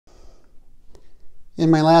In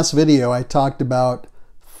my last video, I talked about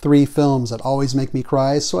 3 films that always make me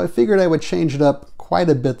cry, so I figured I would change it up quite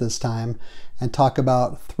a bit this time and talk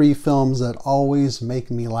about 3 films that always make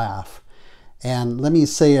me laugh. And let me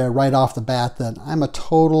say right off the bat that I'm a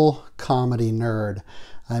total comedy nerd.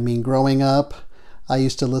 I mean, growing up, I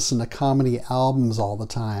used to listen to comedy albums all the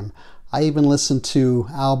time. I even listened to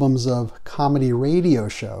albums of comedy radio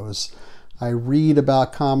shows. I read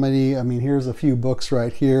about comedy. I mean, here's a few books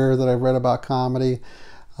right here that I've read about comedy.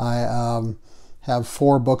 I have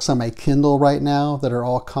 4 books on my Kindle right now that are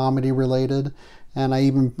all comedy related. And I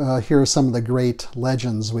even hear some of the great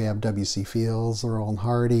legends. We have W.C. Fields, Laurel and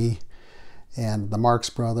Hardy, and the Marx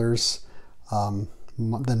Brothers.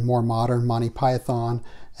 Then more modern, Monty Python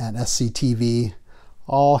and SCTV.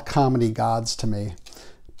 All comedy gods to me.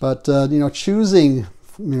 But, choosing,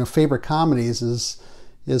 favorite comedies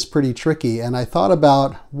is pretty tricky. And I thought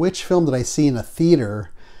about which film did I see in a theater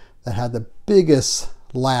that had the biggest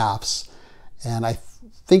laughs. And I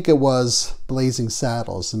think it was Blazing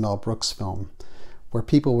Saddles, the Mel Brooks film, where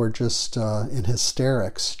people were just in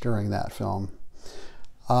hysterics during that film.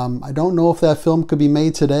 I don't know if that film could be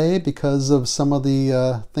made today because of some of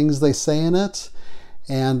the things they say in it.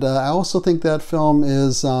 And I also think that film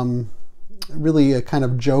is really a kind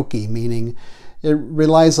of jokey, meaning it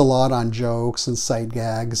relies a lot on jokes and sight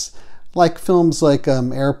gags, like films like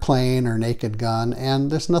Airplane or Naked Gun, and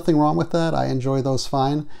there's nothing wrong with that. I enjoy those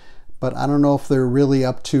fine, but I don't know if they're really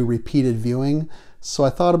up to repeated viewing. So I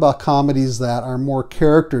thought about comedies that are more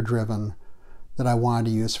character-driven that I wanted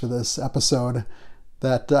to use for this episode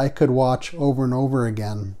that I could watch over and over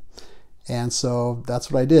again. And so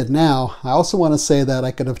that's what I did. Now, I also want to say that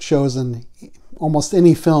I could have chosen almost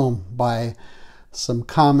any film by some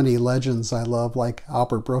comedy legends I love, like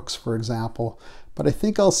Albert Brooks, for example. But I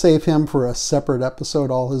think I'll save him for a separate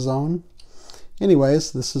episode all his own.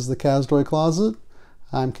 Anyways, this is the Casdoy Closet.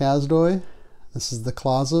 I'm Casdoy. This is the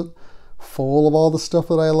closet full of all the stuff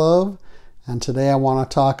that I love. And today I want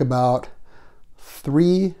to talk about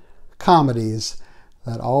 3 comedies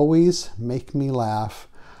that always make me laugh.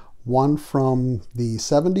 One from the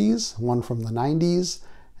 70s, one from the 90s,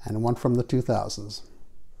 and one from the 2000s.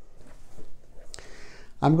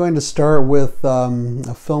 I'm going to start with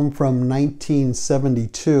a film from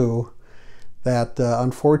 1972 that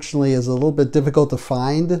unfortunately is a little bit difficult to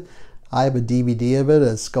find. I have a DVD of it.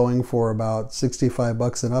 It's going for about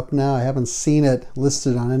 $65 and up now. I haven't seen it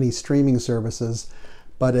listed on any streaming services,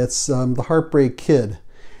 but it's The Heartbreak Kid.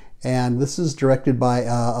 And this is directed by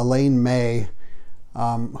Elaine May,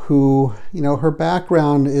 who, her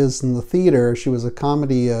background is in the theater. She was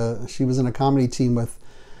in a comedy team with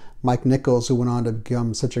Mike Nichols, who went on to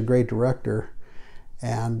become such a great director.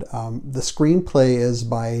 And the screenplay is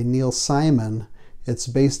by Neil Simon. It's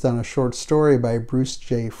based on a short story by Bruce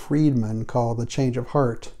J. Friedman called The Change of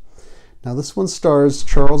Heart. Now this one stars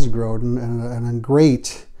Charles Grodin in a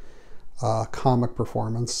great comic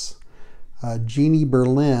performance. Jeannie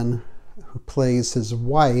Berlin, who plays his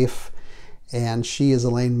wife, and she is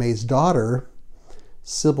Elaine May's daughter.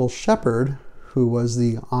 Sybil Shepherd, who was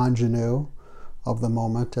the ingenue of the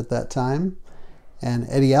moment at that time, and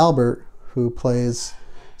Eddie Albert, who plays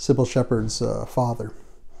Sybil Shepherd's father.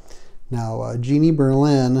 Now, Jeannie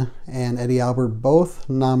Berlin and Eddie Albert both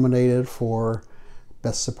nominated for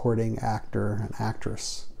Best Supporting Actor and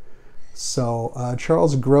Actress. So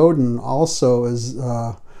Charles Grodin also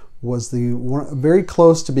was very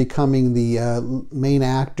close to becoming the main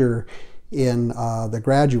actor in The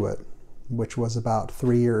Graduate, which was about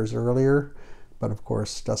 3 years earlier. But of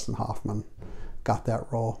course, Dustin Hoffman got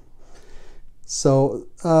that role. So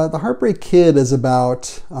The Heartbreak Kid is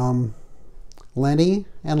about Lenny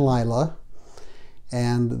and Lila,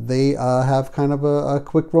 and they have kind of a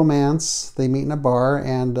quick romance. They meet in a bar,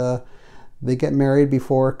 and they get married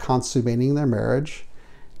before consummating their marriage.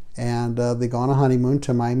 And they go on a honeymoon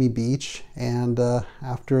to Miami Beach, and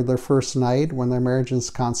after their first night, when their marriage is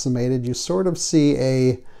consummated, you sort of see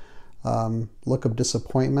a look of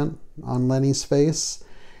disappointment on Lenny's face.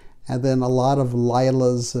 And then a lot of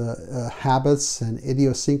Lila's habits and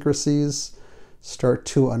idiosyncrasies start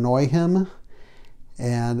to annoy him.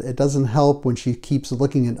 And it doesn't help when she keeps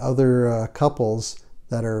looking at other couples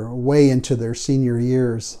that are way into their senior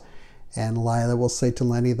years. And Lila will say to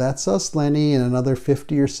Lenny, "That's us, Lenny, in another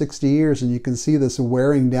 50 or 60 years." And you can see this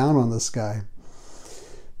wearing down on this guy.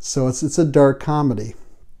 So it's a dark comedy.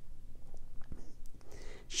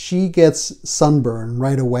 She gets sunburn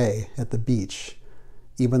right away at the beach.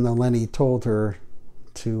 Even though Lenny told her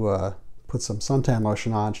to put some suntan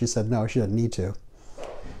lotion on, she said no, she doesn't need to.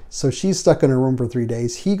 So she's stuck in her room for 3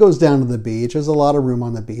 days. He goes down to the beach. There's a lot of room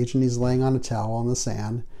on the beach, and he's laying on a towel on the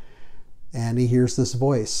sand. and he hears this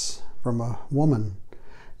voice from a woman.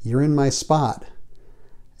 "You're in my spot."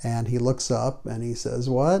 And he looks up and he says,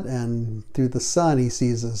 "What?" And through the sun, he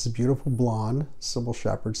sees this beautiful blonde, Sybil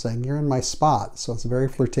Shepherd, saying, "You're in my spot." So it's very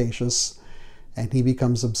flirtatious. And he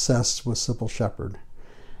becomes obsessed with Sybil Shepherd.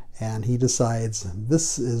 And he decides,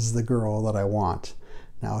 this is the girl that I want.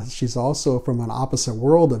 Now, she's also from an opposite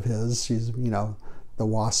world of his. She's, the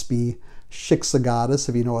waspy Shiksa goddess,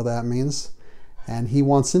 if you know what that means. And he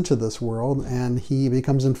wants into this world, and he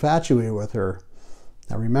becomes infatuated with her.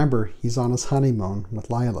 Now remember, he's on his honeymoon with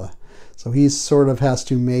Lila. So he sort of has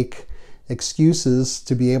to make excuses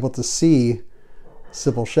to be able to see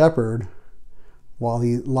Sybil Shepherd while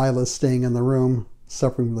Lila's staying in the room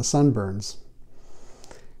suffering from the sunburns.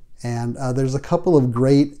 And there's a couple of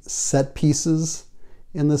great set pieces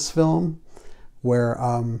in this film where,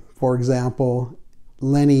 for example,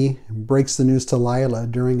 Lenny breaks the news to Lila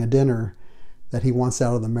during a dinner that he wants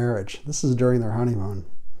out of the marriage. This is during their honeymoon.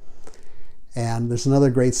 And there's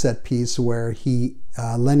another great set piece where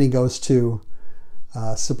Lenny goes to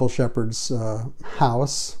Sybil Shepherd's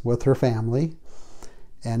house with her family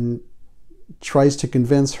and tries to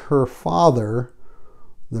convince her father,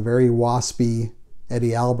 the very waspy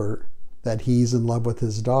Eddie Albert, that he's in love with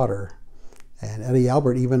his daughter. And Eddie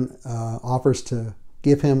Albert even offers to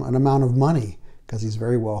give him an amount of money because he's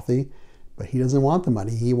very wealthy, but he doesn't want the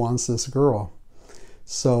money. He wants this girl.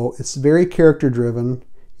 So it's very character driven.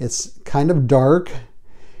 It's kind of dark.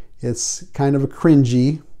 It's kind of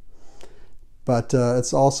cringy, but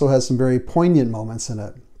it also has some very poignant moments in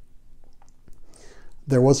it.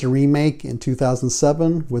 There was a remake in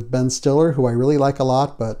 2007 with Ben Stiller, who I really like a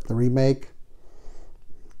lot, but the remake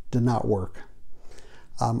did not work.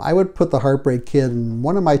 I would put The Heartbreak Kid in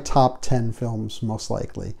one of my top 10 films, most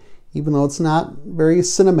likely, even though it's not very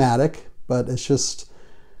cinematic, but it's just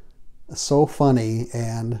so funny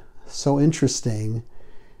and so interesting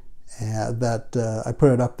that I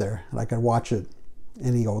put it up there, and I could watch it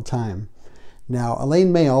any old time. Now,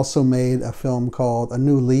 Elaine May also made a film called A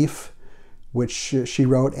New Leaf, which she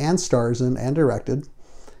wrote and stars in and directed.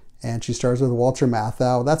 And she stars with Walter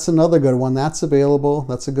Matthau. That's another good one. That's available.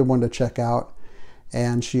 That's a good one to check out.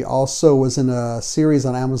 And she also was in a series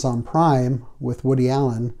on Amazon Prime with Woody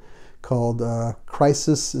Allen called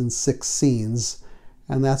Crisis in 6 Scenes.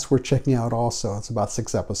 And that's worth checking out also. It's about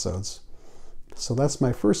 6 episodes. So that's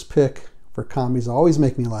my first pick for comedies that always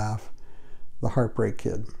make me laugh, The Heartbreak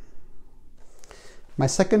Kid. My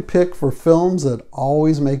second pick for films that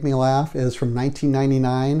always make me laugh is from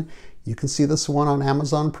 1999. You can see this one on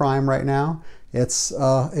Amazon Prime right now. It's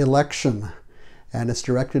Election, and it's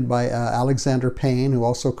directed by Alexander Payne, who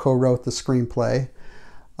also co-wrote the screenplay.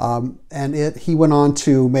 He went on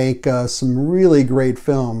to make some really great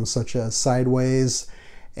films, such as Sideways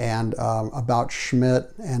and About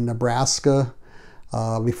Schmidt and Nebraska.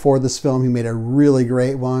 Before this film, he made a really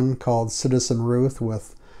great one called Citizen Ruth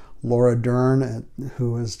with Laura Dern,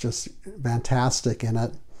 who is just fantastic in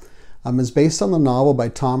it. It's based on the novel by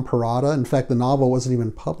Tom Perrotta. In fact, the novel wasn't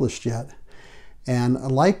even published yet. And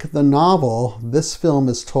like the novel, this film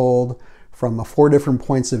is told from 4 different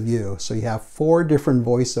points of view. So you have 4 different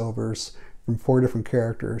voiceovers from 4 different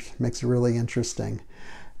characters. Makes it really interesting.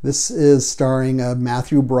 This is starring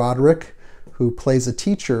Matthew Broderick, who plays a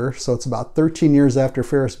teacher. So it's about 13 years after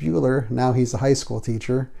Ferris Bueller. Now he's a high school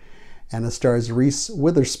teacher. And it stars Reese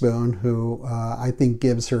Witherspoon, who I think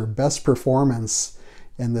gives her best performance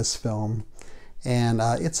in this film. And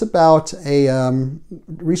it's about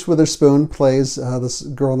Reese Witherspoon plays this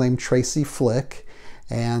girl named Tracy Flick,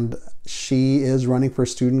 and she is running for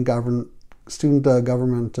student government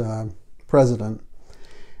president.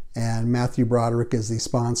 And Matthew Broderick is the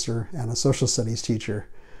sponsor and a social studies teacher.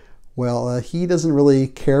 Well, he doesn't really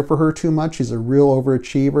care for her too much. He's a real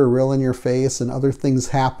overachiever, real in your face, and other things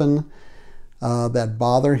happen that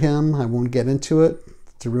bother him. I won't get into it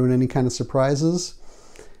to ruin any kind of surprises.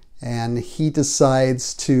 And he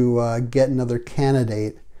decides to get another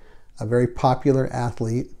candidate, a very popular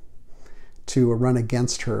athlete, to run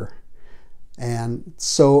against her. And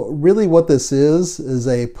so really what this is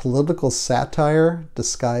a political satire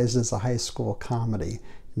disguised as a high school comedy.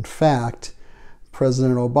 In fact,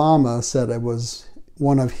 President Obama said it was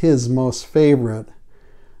one of his most favorite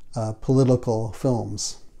political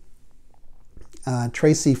films.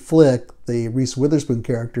 Tracy Flick, the Reese Witherspoon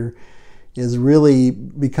character, is really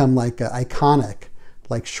become like iconic,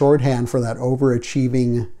 like shorthand for that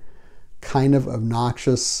overachieving, kind of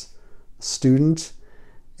obnoxious student.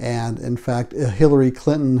 And in fact, Hillary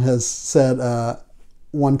Clinton has said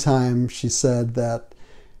one time, she said that,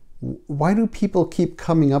 "Why do people keep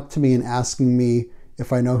coming up to me and asking me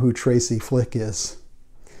if I know who Tracy Flick is?"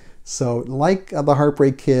 So like the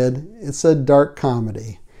Heartbreak Kid, it's a dark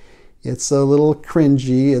comedy. It's a little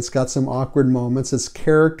cringy. It's got some awkward moments. It's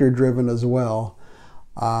character driven as well.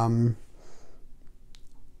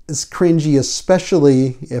 It's cringy,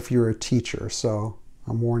 especially if you're a teacher. So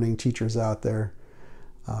I'm warning teachers out there.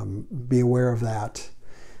 Be aware of that.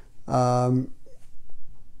 I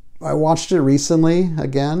watched it recently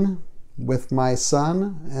again with my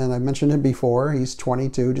son, and I mentioned him before. He's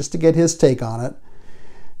 22, just to get his take on it.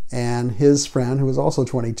 And his friend, who was also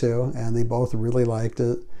 22, and they both really liked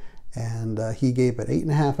it. And he gave it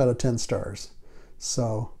 8.5 out of 10 stars.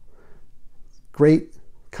 So, great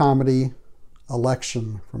comedy,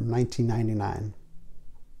 Election from 1999.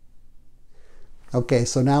 Okay,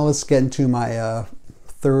 so now let's get into my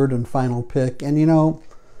third and final pick. And you know,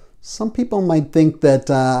 some people might think that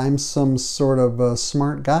I'm some sort of a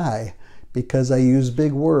smart guy because I use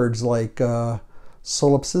big words like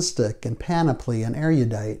solipsistic and panoply and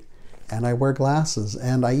erudite, and I wear glasses,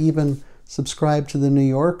 and I even subscribe to the New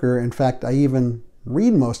Yorker. In fact, I even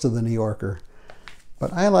read most of the New Yorker.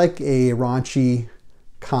 But I like a raunchy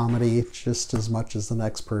comedy just as much as the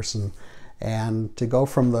next person. And to go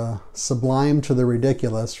from the sublime to the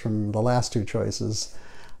ridiculous from the last two choices,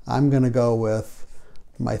 I'm going to go with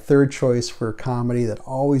my third choice for comedy that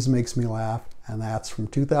always makes me laugh, and that's from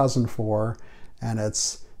 2004, and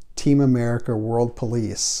it's Team America World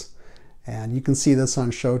Police. And you can see this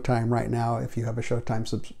on Showtime right now if you have a Showtime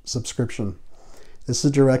subscription. This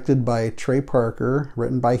is directed by Trey Parker,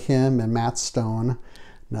 written by him and Matt Stone.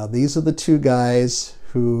 Now these are the two guys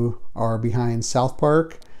who are behind South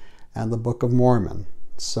Park and the Book of Mormon.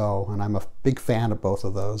 So, and I'm a big fan of both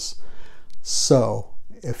of those. So,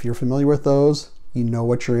 if you're familiar with those, you know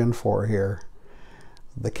what you're in for here.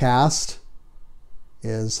 The cast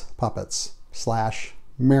is puppets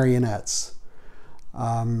 / marionettes.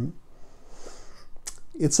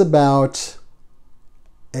 It's about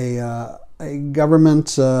a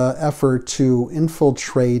government effort to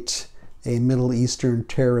infiltrate a Middle Eastern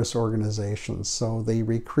terrorist organization. So they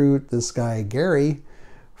recruit this guy Gary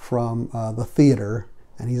from the theater,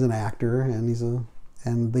 and he's an actor, and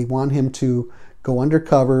and they want him to go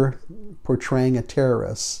undercover, portraying a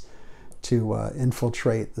terrorist to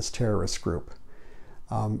infiltrate this terrorist group.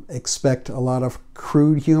 Expect a lot of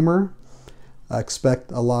crude humor.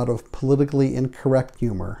 Expect a lot of politically incorrect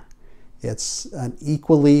humor. It's an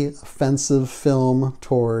equally offensive film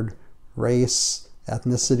toward race,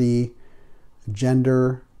 ethnicity,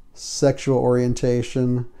 gender, sexual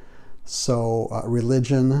orientation, so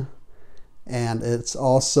religion, and it's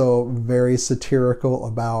also very satirical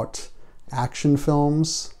about action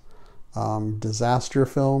films, disaster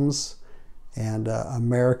films, and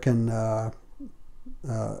American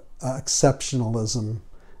exceptionalism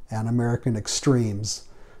and American extremes.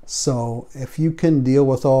 So if you can deal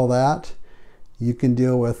with all that, you can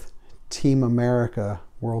deal with Team America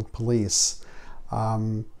World Police.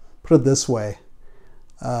 Put it this way,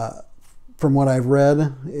 from what I've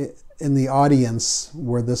read, in the audience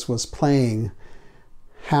where this was playing,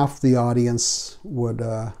 half the audience would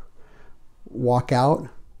walk out,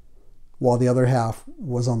 while the other half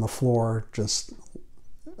was on the floor just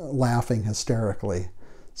laughing hysterically.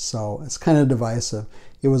 So it's kind of divisive.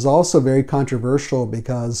 It was also very controversial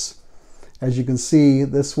because, as you can see,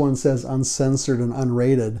 this one says uncensored and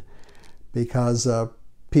unrated because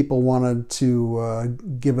people wanted to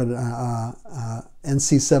give it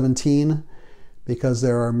NC-17 because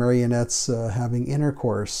there are marionettes having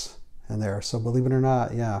intercourse in there. So believe it or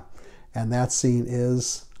not, yeah. And that scene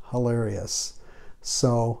is hilarious.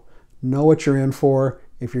 So know what you're in for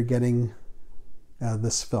if you're getting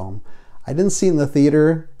this film. I didn't see it in the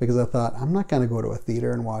theater because I thought, I'm not going to go to a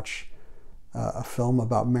theater and watch a film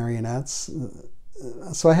about marionettes.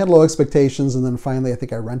 So I had low expectations, and then finally I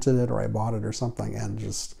think I rented it or I bought it or something, and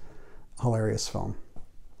just hilarious film.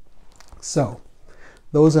 So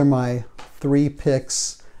those are my 3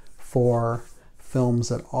 picks for films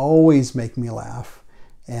that always make me laugh,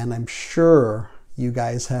 and I'm sure you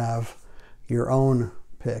guys have your own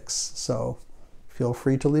picks, so feel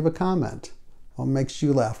free to leave a comment. What makes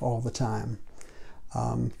you laugh all the time?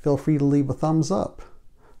 Feel free to leave a thumbs up.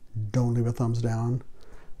 Don't leave a thumbs down.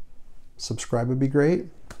 Subscribe would be great.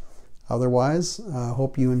 Otherwise, I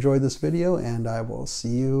hope you enjoyed this video, and I will see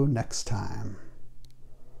you next time.